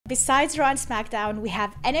Besides Raw and SmackDown, we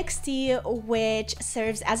have NXT, which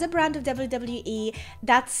serves as a brand of WWE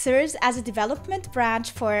that serves as a development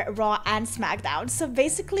branch for Raw and SmackDown. So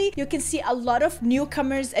basically, you can see a lot of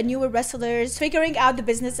newcomers and newer wrestlers figuring out the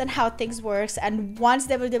business and how things works. And once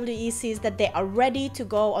WWE sees that they are ready to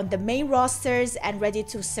go on the main rosters and ready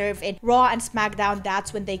to serve in Raw and SmackDown,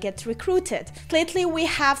 that's when they get recruited. Lately, we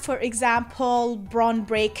have, for example, Braun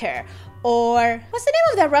Breaker, or what's the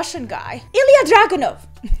name of that Russian guy? Ilya Dragunov.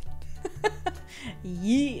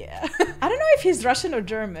 Yeah. I don't know if he's Russian or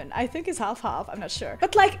German. I think he's half-half. I'm not sure.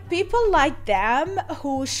 But like people like them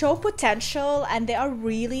who show potential and they are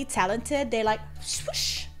really talented, they're like,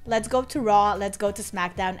 swoosh. Let's go to Raw, let's go to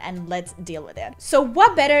SmackDown, and let's deal with it. So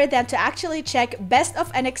what better than to actually check Best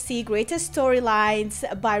of NXT Greatest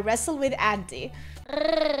Storylines by Wrestle with Andy.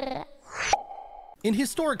 In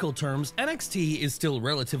historical terms, NXT is still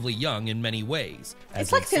relatively young in many ways.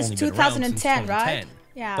 It's like since 2010, right?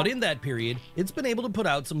 Yeah. But in that period, it's been able to put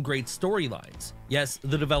out some great storylines. Yes,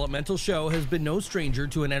 the developmental show has been no stranger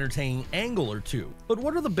to an entertaining angle or two. But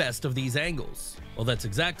what are the best of these angles? Well, that's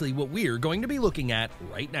exactly what we're going to be looking at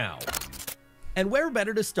right now. And where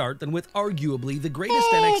better to start than with arguably the greatest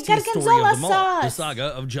NXT story of them all, the saga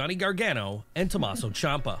of Johnny Gargano and Tommaso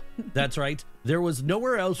Ciampa. That's right, there was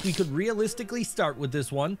nowhere else we could realistically start with this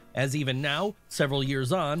one, as even now, several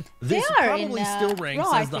years on, this probably still ranks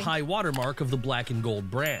as the high watermark of the black and gold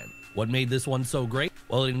brand. What made this one so great?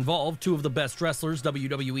 Well, it involved two of the best wrestlers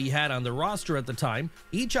WWE had on their roster at the time,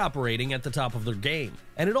 each operating at the top of their game.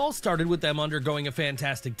 And it all started with them undergoing a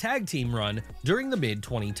fantastic tag team run during the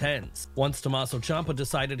mid-2010s. Once Tommaso Ciampa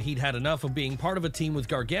decided he'd had enough of being part of a team with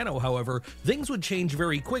Gargano, however, things would change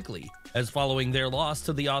very quickly, as following their loss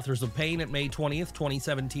to the Authors of Pain at May 20th,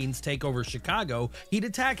 2017's TakeOver Chicago, he'd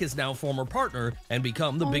attack his now former partner and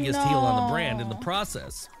become the biggest heel on the brand in the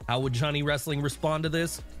process. How would Johnny Wrestling respond to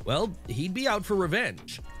this? Well, he'd be out for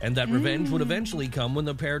revenge, and that revenge would eventually come when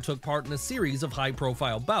the pair took part in a series of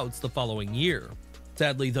high-profile bouts the following year.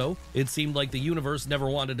 Sadly though, it seemed like the universe never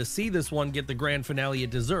wanted to see this one get the grand finale it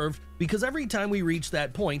deserved, because every time we reached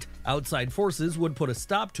that point, outside forces would put a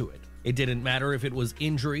stop to it. It didn't matter if it was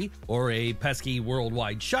injury or a pesky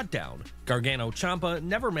worldwide shutdown. Gargano Ciampa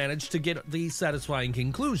never managed to get the satisfying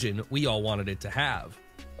conclusion we all wanted it to have.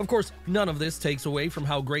 Of course, none of this takes away from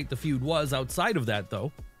how great the feud was outside of that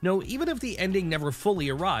though. No, even if the ending never fully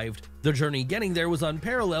arrived, the journey getting there was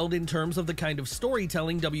unparalleled in terms of the kind of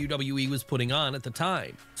storytelling WWE was putting on at the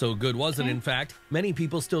time. So good was it, in fact, many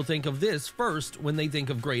people still think of this first when they think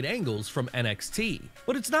of great angles from NXT.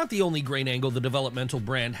 But it's not the only great angle the developmental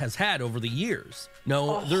brand has had over the years.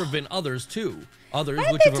 No, there have been others too. Others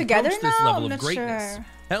which have approached this level of greatness.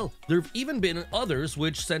 Hell, there have even been others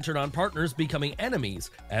which centered on partners becoming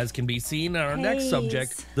enemies, as can be seen in our next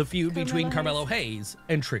subject, the feud between Carmelo Hayes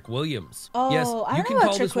and Trick Williams. Yes, you can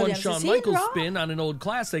call this one Shawn Michaels' spin on an old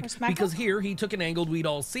classic, because here he took an angle we'd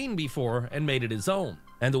all seen before and made it his own.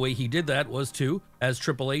 And the way he did that was to, as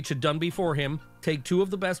Triple H had done before him, take two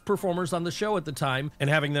of the best performers on the show at the time and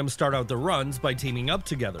having them start out their runs by teaming up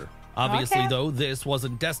together. Obviously, though, this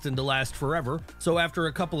wasn't destined to last forever, so after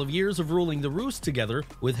a couple of years of ruling the roost together,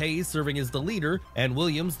 with Hayes serving as the leader and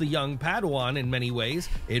Williams the young Padawan in many ways,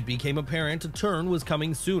 it became apparent a turn was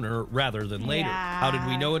coming sooner rather than later. How did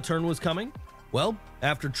we know a turn was coming? Well,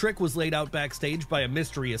 after Trick was laid out backstage by a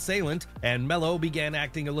mystery assailant, and Mello began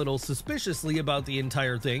acting a little suspiciously about the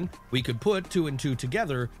entire thing, we could put two and two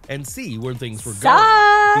together and see where things were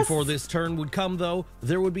going. Before this turn would come, though,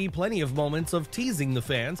 there would be plenty of moments of teasing the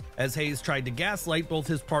fans, as Hayes tried to gaslight both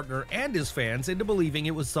his partner and his fans into believing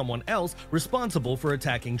it was someone else responsible for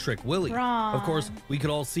attacking Trick Willie. Of course, we could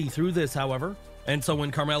all see through this, however. And so when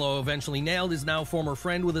Carmelo eventually nailed his now former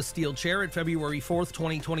friend with a steel chair at February 4th,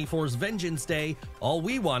 2024's Vengeance Day, all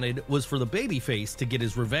we wanted was for the babyface to get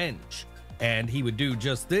his revenge. And he would do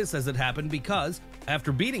just this as it happened, because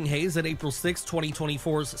after beating Hayes at April 6,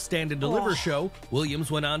 2024's Stand and Deliver show, Williams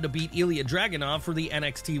went on to beat Ilya Dragunov for the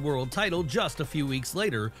NXT World title just a few weeks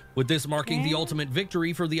later, with this marking the ultimate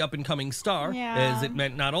victory for the up-and-coming star, as it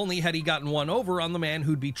meant not only had he gotten one over on the man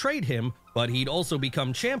who'd betrayed him, but he'd also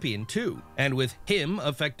become champion too. And with him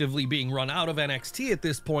effectively being run out of NXT at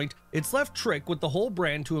this point, it's left Trick with the whole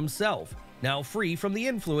brand to himself, now free from the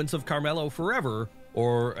influence of Carmelo forever,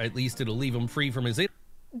 or at least it'll leave him free from his...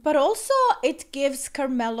 But also, it gives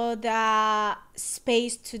Carmelo the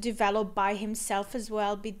space to develop by himself as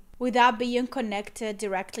well, without being connected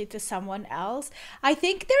directly to someone else. I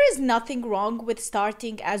think there is nothing wrong with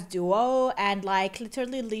starting as duo and like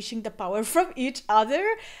literally leashing the power from each other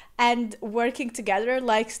and working together,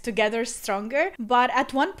 like together stronger. But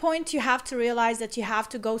at one point you have to realize that you have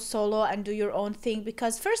to go solo and do your own thing,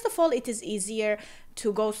 because first of all, it is easier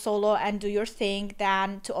to go solo and do your thing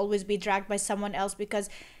than to always be dragged by someone else, because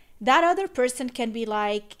that other person can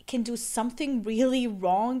do something really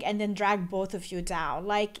wrong and then drag both of you down.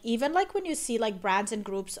 Like even like when you see like brands and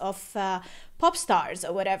groups of pop stars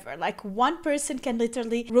or whatever, like one person can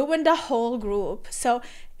literally ruin the whole group. So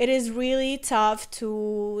it is really tough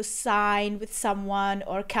to sign with someone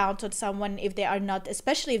or count on someone if they are not,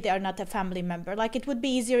 especially if they are not a family member. Like it would be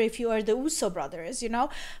easier if you are the Uso brothers, you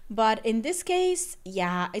know? But in this case,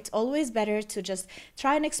 yeah, it's always better to just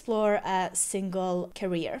try and explore a single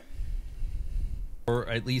career. Or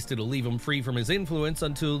at least it'll leave him free from his influence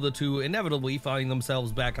until the two inevitably find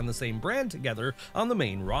themselves back on the same brand together on the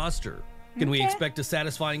main roster. Can we expect a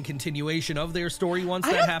satisfying continuation of their story once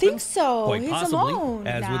that happens? I don't think so. Quite possibly, alone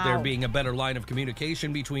as now. with there being a better line of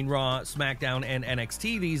communication between Raw, SmackDown, and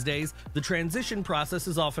NXT these days, the transition process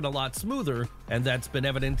is often a lot smoother, and that's been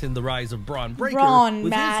evident in the rise of Braun Breaker,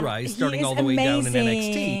 with his rise starting all the way down in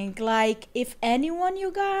NXT. Like, if anyone,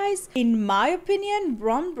 you guys, in my opinion,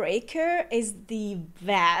 Braun Breaker is the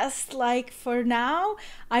best. Like, for now,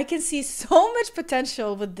 I can see so much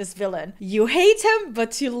potential with this villain. You hate him,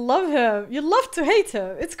 but you love him. You love to hate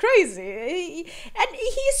him. It's crazy. And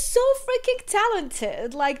he's so freaking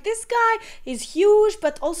talented. Like, this guy is huge,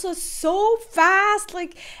 but also so fast.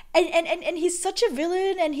 Like, and he's such a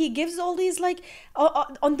villain, and he gives all these, like,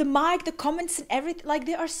 on the mic, the comments and everything. Like,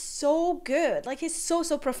 they are so good. Like, he's so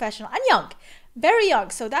professional. And young. Very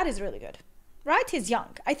young. So that is really good. Right? He's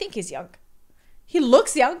young. I think he's young. He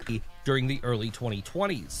looks young. During the early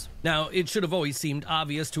 2020s. Now, it should have always seemed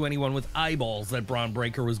obvious to anyone with eyeballs that Braun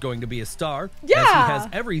Breaker was going to be a star, as he has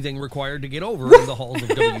everything required to get over in the halls of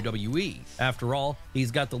WWE. After all,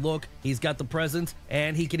 he's got the look, he's got the presence,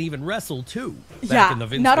 and he can even wrestle too. Back in the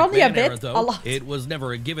Vince not only McMahon a bit, era, though, a lot. it was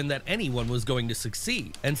never a given that anyone was going to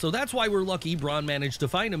succeed. And so that's why we're lucky Braun managed to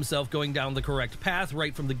find himself going down the correct path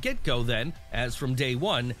right from the get-go then, as from day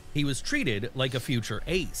one, he was treated like a future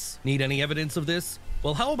ace. Need any evidence of this?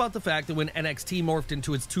 Well, how about the fact that when NXT morphed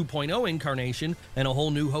into its 2.0 incarnation and a whole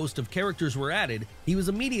new host of characters were added, he was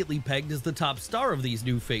immediately pegged as the top star of these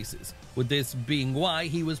new faces, with this being why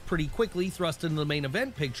he was pretty quickly thrust into the main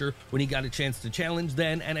event picture when he got a chance to challenge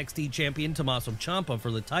then NXT champion Tommaso Ciampa for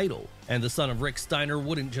the title. And the son of Rick Steiner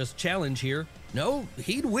wouldn't just challenge here, no,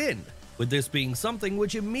 he'd win. With this being something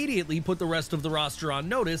which immediately put the rest of the roster on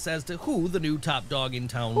notice as to who the new top dog in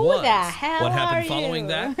town was. Who the hell What happened are following you?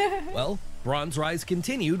 that? Well, Braun's rise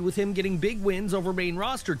continued with him getting big wins over main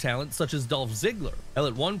roster talent such as Dolph Ziggler. Hell,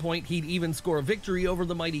 at one point he'd even score a victory over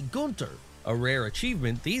the mighty Gunther, a rare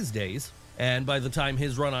achievement these days. And by the time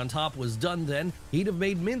his run on top was done then, he'd have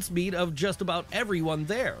made mincemeat of just about everyone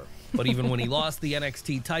there. But even when he lost the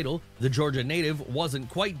NXT title, the Georgia native wasn't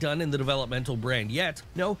quite done in the developmental brand yet.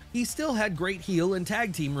 No, he still had great heel and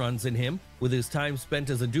tag team runs in him, with his time spent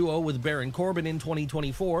as a duo with Baron Corbin in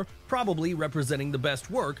 2024 probably representing the best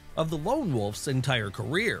work of the Lone Wolf's entire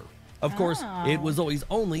career. Of course, it was always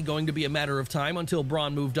only going to be a matter of time until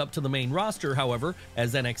Braun moved up to the main roster, however,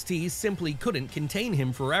 as NXT simply couldn't contain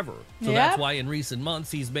him forever. So that's why in recent months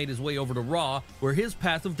he's made his way over to Raw, where his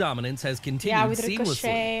path of dominance has continued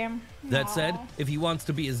seamlessly. That said, if he wants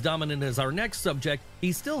to be as dominant as our next subject,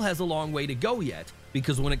 he still has a long way to go yet,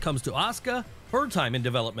 because when it comes to Asuka, her time in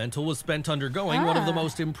developmental was spent undergoing one of the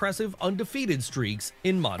most impressive undefeated streaks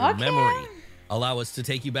in modern memory. Allow us to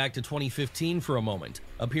take you back to 2015 for a moment,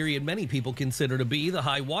 a period many people consider to be the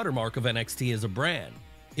high watermark of NXT as a brand.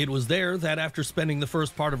 It was there that after spending the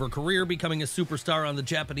first part of her career becoming a superstar on the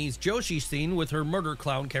Japanese Joshi scene with her murder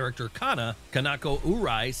clown character Kana, Kanako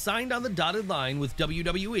Urai signed on the dotted line with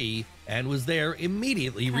WWE and was there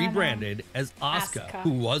immediately rebranded as Asuka.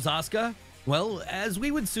 Who was Asuka? Well, as we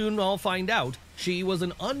would soon all find out, she was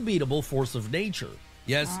an unbeatable force of nature.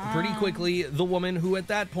 Yes, pretty quickly, the woman who at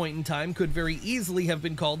that point in time could very easily have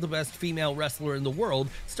been called the best female wrestler in the world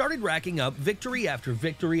started racking up victory after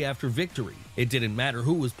victory after victory. It didn't matter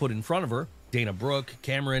who was put in front of her. Dana Brooke,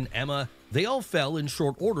 Cameron, Emma, they all fell in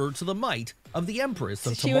short order to the might of the Empress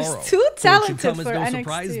of Tomorrow. She was too talented So it should come as for no NXT,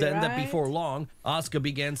 surprise then right? that before long, Asuka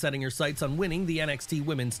began setting her sights on winning the NXT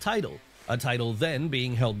Women's title. A title then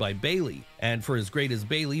being held by Bayley, and for as great as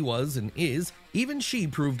Bayley was and is, even she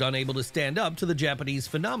proved unable to stand up to the Japanese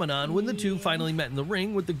phenomenon when the two finally met in the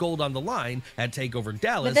ring with the gold on the line at TakeOver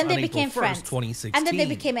Dallas on April 1st, 2016. And then they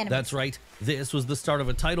became enemies. That's right. This was the start of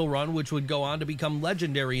a title run which would go on to become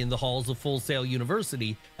legendary in the halls of Full Sail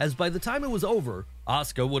University, as by the time it was over,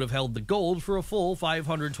 Asuka would have held the gold for a full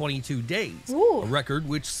 522 days, a record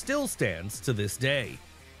which still stands to this day.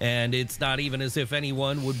 And it's not even as if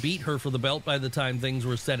anyone would beat her for the belt by the time things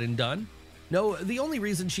were said and done. No, the only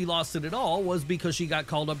reason she lost it at all was because she got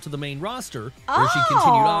called up to the main roster, where she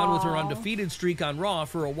continued on with her undefeated streak on Raw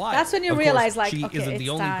for a while. That's when you of realize, course, like, she okay, isn't the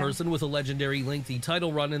only time. person with a legendary lengthy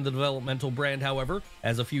title run in the developmental brand, however,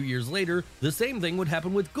 as a few years later, the same thing would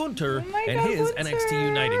happen with Gunther and his NXT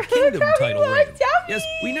United Kingdom title reign. Yes,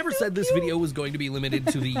 we never said this video was going to be limited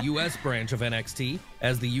to the US branch of NXT,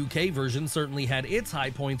 as the UK version certainly had its high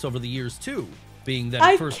points over the years too, being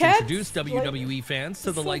that it first introduced WWE fans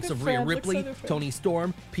to the likes of Rhea Ripley, Toni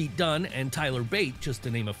Storm, Pete Dunne, and Tyler Bate, just to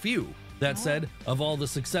name a few. That said, of all the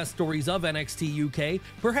success stories of NXT UK,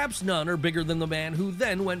 perhaps none are bigger than the man who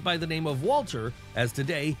then went by the name of Walter, as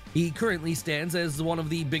today he currently stands as one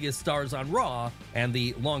of the biggest stars on Raw and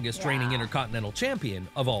the longest reigning Intercontinental Champion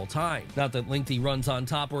of all time. Not that lengthy runs on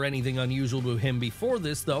top or anything unusual to him before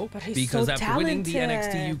this, though, because so after winning the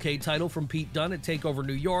NXT UK title from Pete Dunne at TakeOver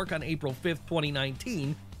New York on April 5th,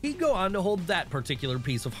 2019, he'd go on to hold that particular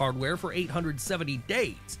piece of hardware for 870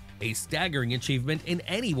 days. A staggering achievement in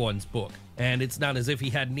anyone's book. And it's not as if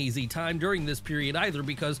he had an easy time during this period either,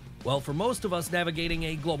 because, well, for most of us, navigating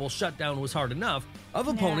a global shutdown was hard enough, of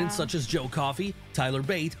opponents such as Joe Coffey, Tyler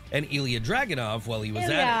Bate, and Ilya Dragunov while he was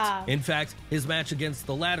at it. In fact, his match against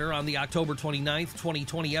the latter on the October 29th,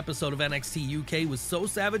 2020 episode of NXT UK was so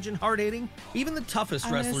savage and hard-hitting, even the toughest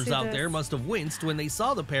wrestlers out there must have winced when they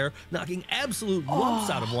saw the pair knocking absolute lumps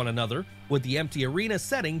out of one another, with the empty arena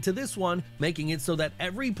setting to this one, making it so that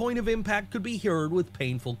every point of impact could be heard with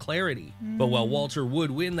painful clarity. But while Walter would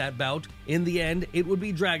win that bout, in the end, it would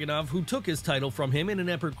be Dragunov who took his title from him in an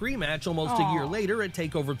epic rematch almost a year later at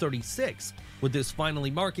TakeOver 36, with this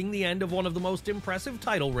finally marking the end of one of the most impressive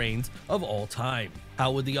title reigns of all time.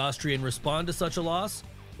 How would the Austrian respond to such a loss?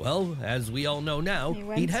 Well, as we all know now,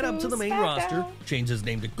 he'd head up to the main roster, change his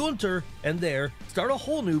name to Gunther, and there, start a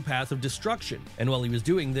whole new path of destruction. And while he was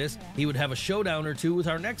doing this, he would have a showdown or two with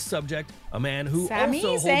our next subject, a man who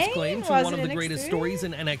also holds claim to one of the greatest stories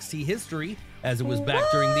in NXT history, as it was back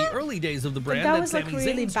during the early days of the brand that Sami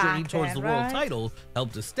Zayn's journey towards the world title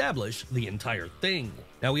helped establish the entire thing.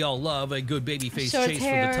 Now, we all love a good babyface chase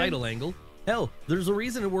for the title angle. Hell, there's a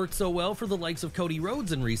reason it worked so well for the likes of Cody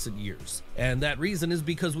Rhodes in recent years. And that reason is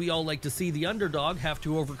because we all like to see the underdog have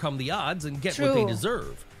to overcome the odds and get what they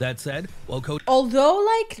deserve. That said, well, Cody... Although,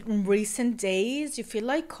 like, in recent days, you feel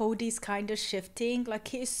like Cody's kind of shifting. Like,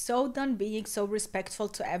 he's so done being so respectful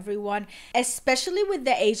to everyone, especially with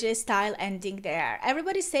the AJ style ending there.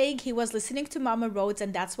 Everybody's saying he was listening to Mama Rhodes,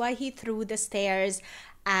 and that's why he threw the stairs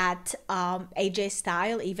at AJ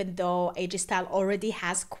Styles, even though AJ Styles already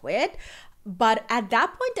has quit. But at that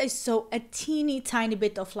point, I saw a teeny tiny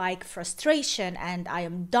bit of like frustration, and I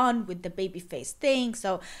am done with the babyface thing.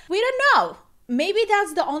 So we don't know. Maybe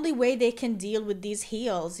that's the only way they can deal with these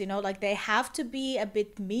heels, you know, like they have to be a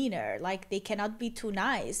bit meaner. Like they cannot be too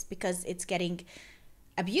nice because it's getting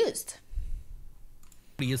abused.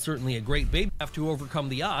 Cody is certainly a great baby, have to overcome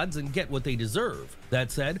the odds and get what they deserve. That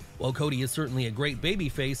said, while Cody is certainly a great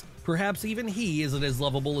babyface, perhaps even he isn't as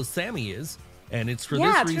lovable as Sami is. And it's for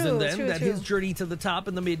this reason that his journey to the top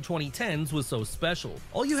in the mid-2010s was so special.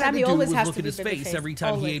 All you had to do was look at his face every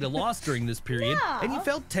time he ate a loss during this period, and you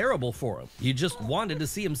felt terrible for him. You just wanted to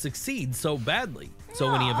see him succeed so badly. So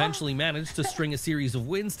when he eventually managed to string a series of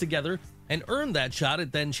wins together and earned that shot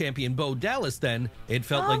at then-champion Bo Dallas then, it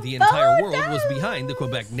felt like the entire world was behind the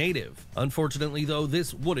Quebec native. Unfortunately, though,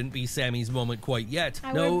 this wouldn't be Sami's moment quite yet.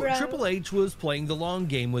 No, Triple H was playing the long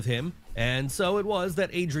game with him, and so it was that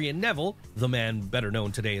Adrian Neville, the man better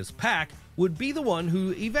known today as Pac, would be the one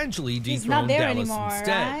who eventually dethroned Dallas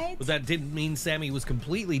instead. But that didn't mean Sami was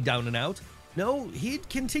completely down and out. No, he'd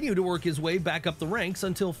continue to work his way back up the ranks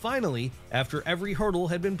until finally, after every hurdle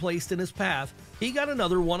had been placed in his path, he got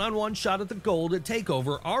another one-on-one shot at the gold at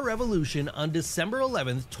TakeOver Our Revolution on December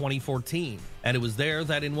 11th, 2014. And it was there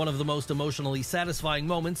that in one of the most emotionally satisfying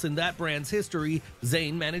moments in that brand's history,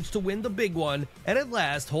 Zayn managed to win the big one and at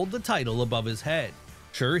last hold the title above his head.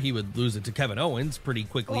 Sure, he would lose it to Kevin Owens pretty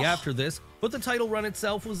quickly after this, but the title run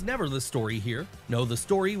itself was never the story here. No, the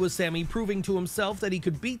story was Sami proving to himself that he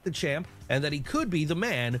could beat the champ and that he could be the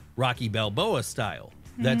man, Rocky Balboa style.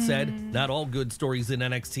 That said, not all good stories in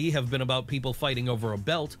NXT have been about people fighting over a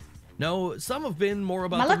belt. No, some have been more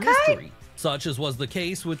about the mystery. such as was the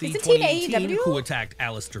case with the Isn't he in 2018 AEW? Who Attacked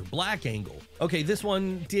Aleister Black angle. Okay, this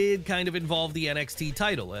one did kind of involve the NXT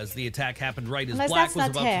title, as the attack happened right as Unless Black that's was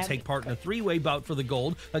not about him. to take part in a three-way bout for the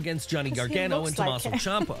gold against Johnny 'Cause he Gargano looks and like Tommaso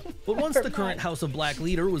him. Ciampa. But once the current House of Black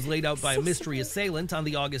leader was laid out by a mystery assailant on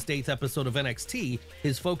the August 8th episode of NXT,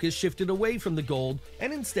 his focus shifted away from the gold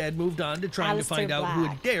and instead moved on to trying to Aleister find out who had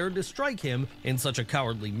Black. dared to strike him in such a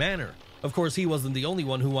cowardly manner. Of course, he wasn't the only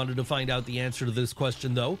one who wanted to find out the answer to this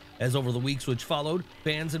question, though, as over the weeks which followed,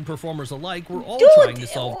 fans and performers alike were all trying to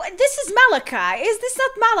solve. This is Malachi. Is this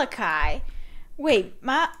not Malachi? Wait,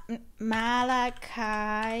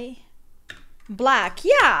 Malachi Black.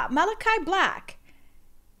 Yeah, Malachi Black.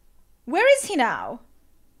 Where is he now?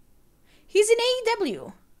 He's in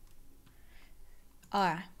AEW.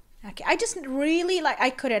 Okay. I just really I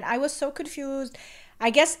couldn't. I was so confused. I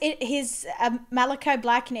guess he's Malachi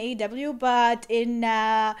Black in AEW, but in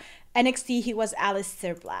NXT he was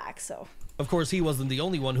Aleister Black. So. Of course, he wasn't the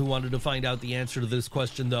only one who wanted to find out the answer to this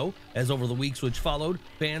question, though, as over the weeks which followed,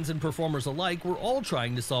 fans and performers alike were all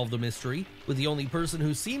trying to solve the mystery, with the only person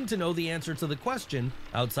who seemed to know the answer to the question,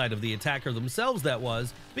 outside of the attacker themselves that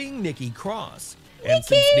was, being Nikki Cross. And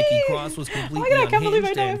since Nikki Cross was completely I can't believe I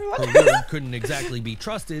unhinged know and everyone. her word couldn't exactly be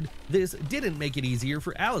trusted, this didn't make it easier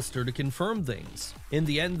for Aleister to confirm things. In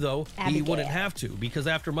the end, though, he Abigail. wouldn't have to, because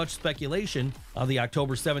after much speculation, on the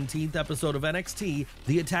October 17th episode of NXT,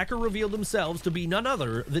 the attacker revealed themselves to be none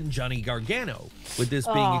other than Johnny Gargano, with this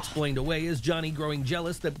being explained away as Johnny growing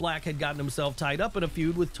jealous that Black had gotten himself tied up in a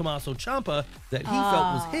feud with Tommaso Ciampa that he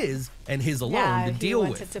felt was his and his alone to he deal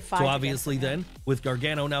wanted with. to fight So against obviously him. then, with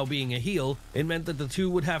Gargano now being a heel, it meant that the two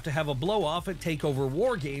would have to have a blow-off at TakeOver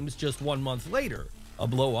War Games just 1 month later. A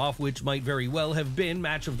blow-off which might very well have been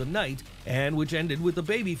match of the night, and which ended with the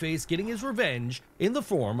babyface getting his revenge in the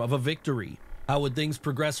form of a victory. How would things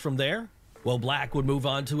progress from there? Well, Black would move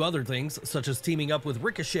on to other things, such as teaming up with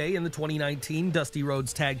Ricochet in the 2019 Dusty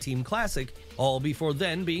Rhodes Tag Team Classic, all before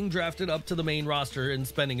then being drafted up to the main roster and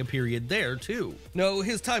spending a period there, too. No,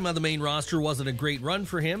 his time on the main roster wasn't a great run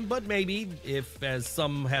for him, but maybe, if, as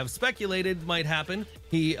some have speculated might happen,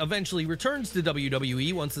 he eventually returns to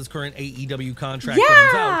WWE once his current AEW contract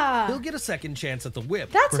runs out, he'll get a second chance at the whip.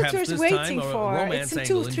 That's what Perhaps we're this waiting time for. a romance It's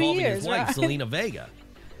in angle 2-3 involving years, his wife, right? Selena Vega.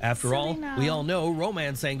 After all, Selena. we all know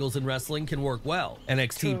romance angles in wrestling can work well.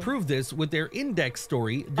 NXT True. proved this with their index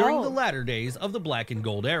story during Oh. the latter days of the Black and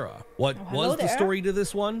Gold era. What hello was the there. story to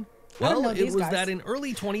this one? I don't Well, know it these was guys. that in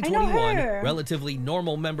early I 2021, know her. relatively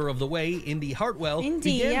normal member of the Way, Indy Hartwell,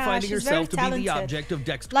 Indy, began yeah, finding she's herself to very be the talented. object of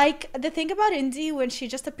Dexter. Like, the thing about Indy, when she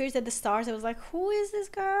just appears at the stars, I was like, who is this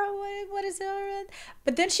girl? What is her?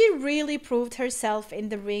 But then she really proved herself in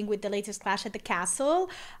the ring with the latest Clash at the Castle.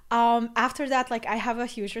 After that, like, I have a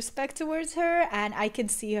huge respect towards her, and I can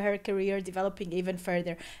see her career developing even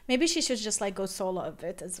further. Maybe she should just, like, go solo a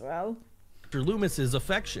bit as well. Loomis's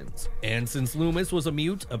affections. And since Loomis was a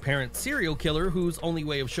mute, apparent serial killer whose only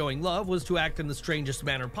way of showing love was to act in the strangest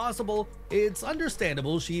manner possible, it's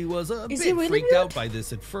understandable she was a Is bit he really freaked mute? out by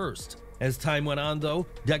this at first. As time went on, though,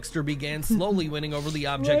 Dexter began slowly winning over the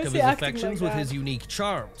Why object is of he his acting affections like with that? his unique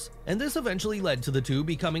charms, and this eventually led to the two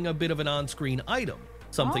becoming a bit of an on-screen item.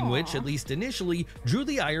 Something which, Aw. at least initially, drew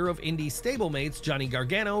the ire of Indy's stablemates Johnny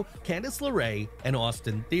Gargano, Candice LeRae, and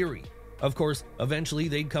Austin Theory. Of course, eventually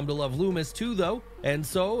they'd come to love Loomis too, though, and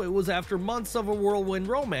so it was after months of a whirlwind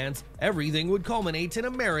romance, everything would culminate in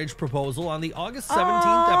a marriage proposal on the August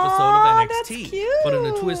 17th episode of that's NXT. cute. But in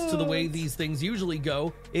a twist to the way these things usually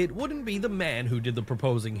go, it wouldn't be the man who did the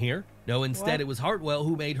proposing here. No, instead What? it was Hartwell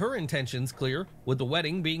who made her intentions clear, with the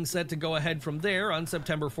wedding being set to go ahead from there on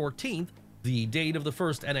September 14th, the date of the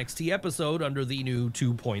first NXT episode under the new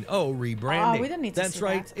 2.0 rebranding. we don't need to That's see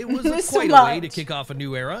right, that. it was It's quite too a way to much. kick off a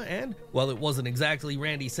new era, and while it wasn't exactly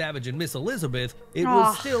Randy Savage and Miss Elizabeth, it Ah,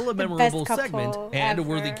 was still a the memorable best segment couple and a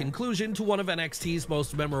worthy ever. conclusion to one of NXT's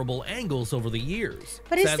most memorable angles over the years.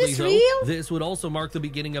 But is Sadly, this though, real? this would also mark the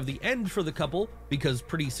beginning of the end for the couple, because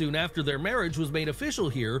pretty soon after their marriage was made official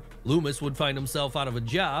here, Loomis would find himself out of a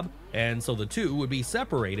job, and so the two would be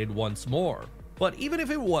separated once more. But even if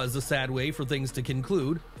it was a sad way for things to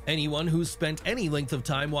conclude, anyone who's spent any length of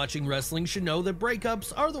time watching wrestling should know that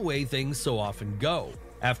breakups are the way things so often go.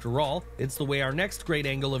 After all, it's the way our next great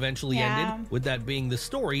angle eventually Yeah. ended, with that being the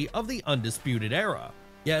story of the Undisputed Era.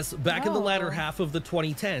 Yes, back in the latter Oh. half of the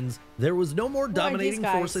 2010s, there was no more these dominating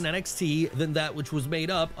force guys? in NXT than that which was made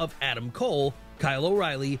up of Adam Cole, Kyle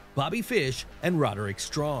O'Reilly, Bobby Fish, and Roderick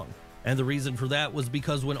Strong. And the reason for that was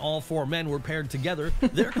because when all four men were paired together,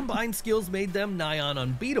 their combined skills made them nigh on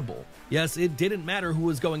unbeatable. Yes, it didn't matter who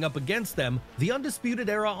was going up against them, the Undisputed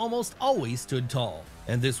Era almost always stood tall.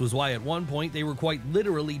 And this was why at one point they were quite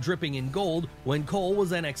literally dripping in gold when Cole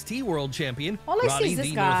was NXT World Champion, Roddy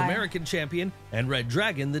the North American Champion, and Red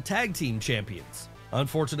Dragon the Tag Team Champions.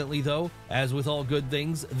 Unfortunately though, as with all good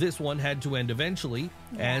things, this one had to end eventually,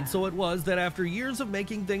 and so it was that after years of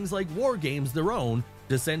making things like War Games their own,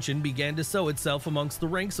 dissension began to sow itself amongst the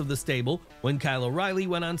ranks of the stable when Kyle O'Reilly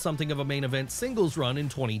went on something of a main event singles run in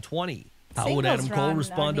 2020. How would Adam Cole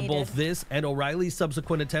respond to both this and O'Reilly's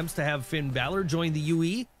subsequent attempts to have Finn Balor join the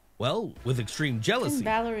UE? Well, with extreme jealousy,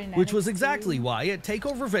 which was exactly why at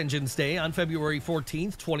TakeOver Vengeance Day on February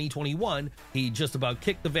 14th, 2021, he just about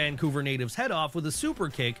kicked the Vancouver native's head off with a super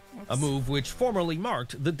kick, a move which formally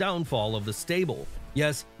marked the downfall of the stable.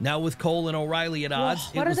 Yes, now with Cole and O'Reilly at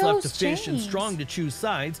odds, it was left to Fish and Strong to choose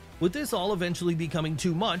sides, with this all eventually becoming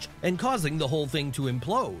too much and causing the whole thing to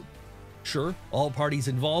implode. Sure, all parties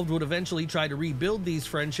involved would eventually try to rebuild these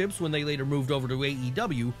friendships when they later moved over to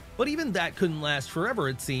AEW, but even that couldn't last forever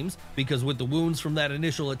it seems, because with the wounds from that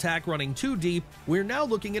initial attack running too deep, we're now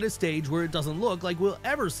looking at a stage where it doesn't look like we'll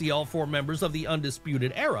ever see all four members of the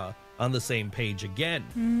Undisputed Era on the same page again.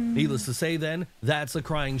 Needless to say then, that's a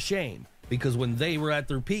crying shame. Because when they were at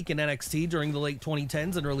their peak in NXT during the late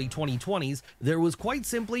 2010s and early 2020s, there was quite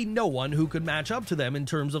simply no one who could match up to them in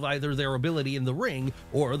terms of either their ability in the ring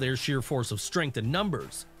or their sheer force of strength and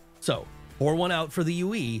numbers. So, pour one out for the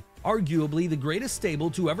UE, arguably the greatest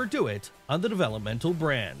stable to ever do it on the developmental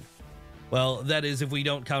brand. Well, that is if we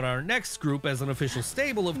don't count our next group as an official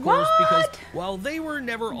stable, of course, because while they were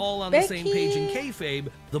never all on the same page in kayfabe,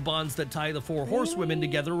 the bonds that tie the four horsewomen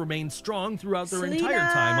together remained strong throughout their entire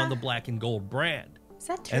time on the black and gold brand.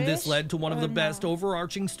 And this led to one of the best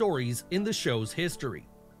overarching stories in the show's history.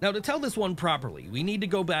 Now, to tell this one properly, we need to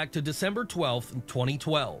go back to December 12th,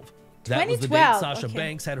 2012. That was the date Sasha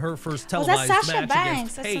Banks had her first televised match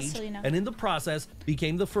against Paige, and in the process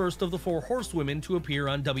became the first of the four horsewomen to appear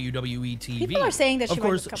on WWE TV. People are saying that she of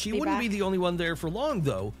course, she wouldn't be the only one there for long,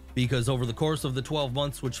 though, because over the course of the 12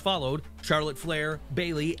 months which followed, Charlotte Flair,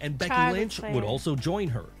 Bayley, and Becky Lynch would also join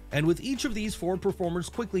her. And with each of these four performers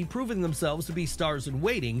quickly proving themselves to be stars in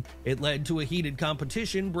waiting, it led to a heated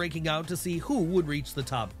competition breaking out to see who would reach the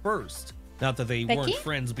top first. Not that they weren't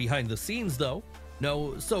friends behind the scenes, though.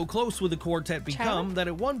 No, so close would the quartet become that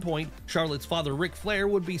at one point, Charlotte's father Ric Flair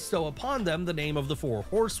would bestow upon them the name of the Four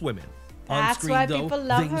Horsewomen. On screen, though,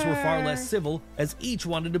 things were far less civil, as each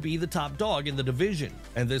wanted to be the top dog in the division.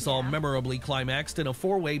 And this all memorably climaxed in a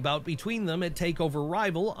four-way bout between them at TakeOver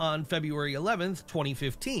Rival on February 11th,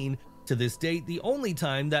 2015, to this date the only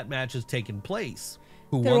time that match has taken place.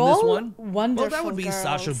 Who won this one? Well, that would be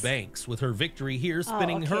Sasha Banks, with her victory here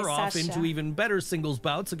spinning her off into even better singles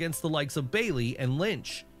bouts against the likes of Bayley and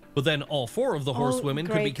Lynch. But then all four of the horsewomen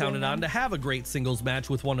could be counted on to have a great singles match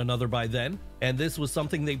with one another by then, and this was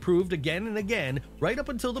something they proved again and again, right up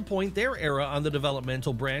until the point their era on the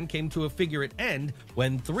developmental brand came to a figure-it end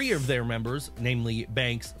when three of their members, namely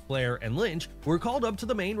Banks, Flair, and Lynch, were called up to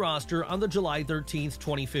the main roster on the July 13th,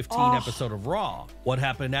 2015 episode of Raw. What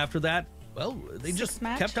happened after that? Well, they just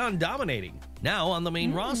kept on dominating, now on the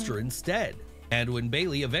main roster instead. And when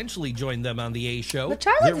Bayley eventually joined them on the A show,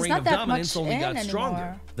 their reign of dominance only got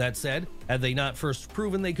stronger. That said, had they not first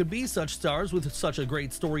proven they could be such stars with such a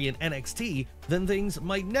great story in NXT, then things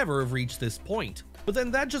might never have reached this point. But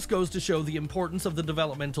then that just goes to show the importance of the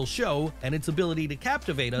developmental show and its ability to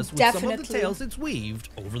captivate us with some of the tales it's weaved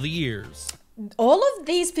over the years. All of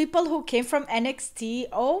these people who came from NXT,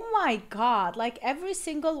 oh my god, like every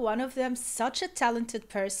single one of them, such a talented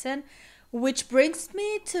person. Which brings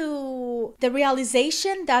me to the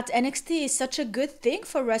realization that NXT is such a good thing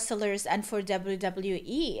for wrestlers and for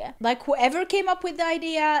WWE. Like, whoever came up with the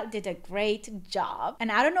idea did a great job.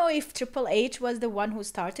 And I don't know if Triple H was the one who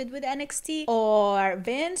started with NXT or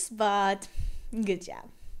Vince, but good job.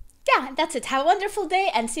 Yeah, that's it. Have a wonderful day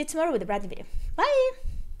and see you tomorrow with a brand new video. Bye!